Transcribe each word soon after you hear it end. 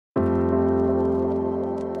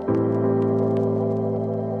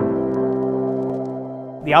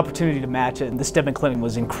The opportunity to match it in the Steadman Clinic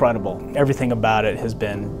was incredible. Everything about it has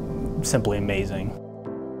been simply amazing.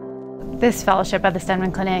 This fellowship at the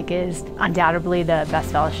Steadman Clinic is undoubtedly the best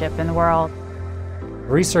fellowship in the world.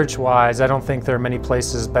 Research-wise, I don't think there are many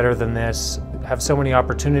places better than this. Have so many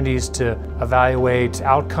opportunities to evaluate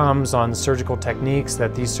outcomes on surgical techniques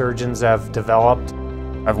that these surgeons have developed.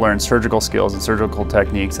 I've learned surgical skills and surgical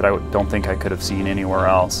techniques that I don't think I could have seen anywhere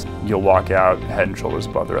else. You'll walk out head and shoulders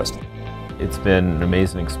above the rest. It's been an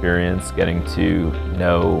amazing experience getting to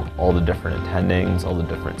know all the different attendings, all the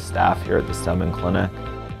different staff here at the Steadman Clinic.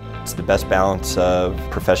 It's the best balance of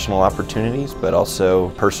professional opportunities, but also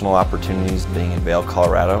personal opportunities being in Vail,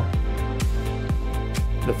 Colorado.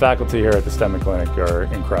 The faculty here at the Steadman Clinic are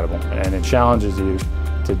incredible, and it challenges you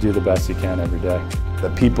to do the best you can every day. The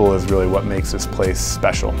people is really what makes this place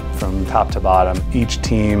special. From top to bottom, each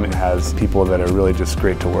team has people that are really just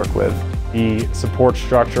great to work with. The support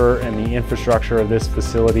structure and the infrastructure of this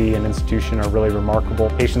facility and institution are really remarkable.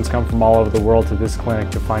 Patients come from all over the world to this clinic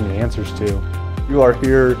to find the answers to. You are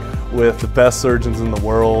here with the best surgeons in the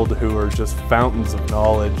world who are just fountains of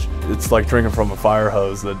knowledge. It's like drinking from a fire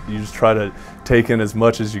hose that you just try to take in as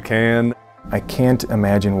much as you can. I can't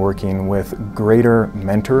imagine working with greater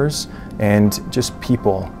mentors and just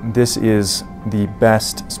people. This is the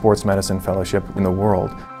best sports medicine fellowship in the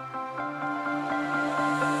world.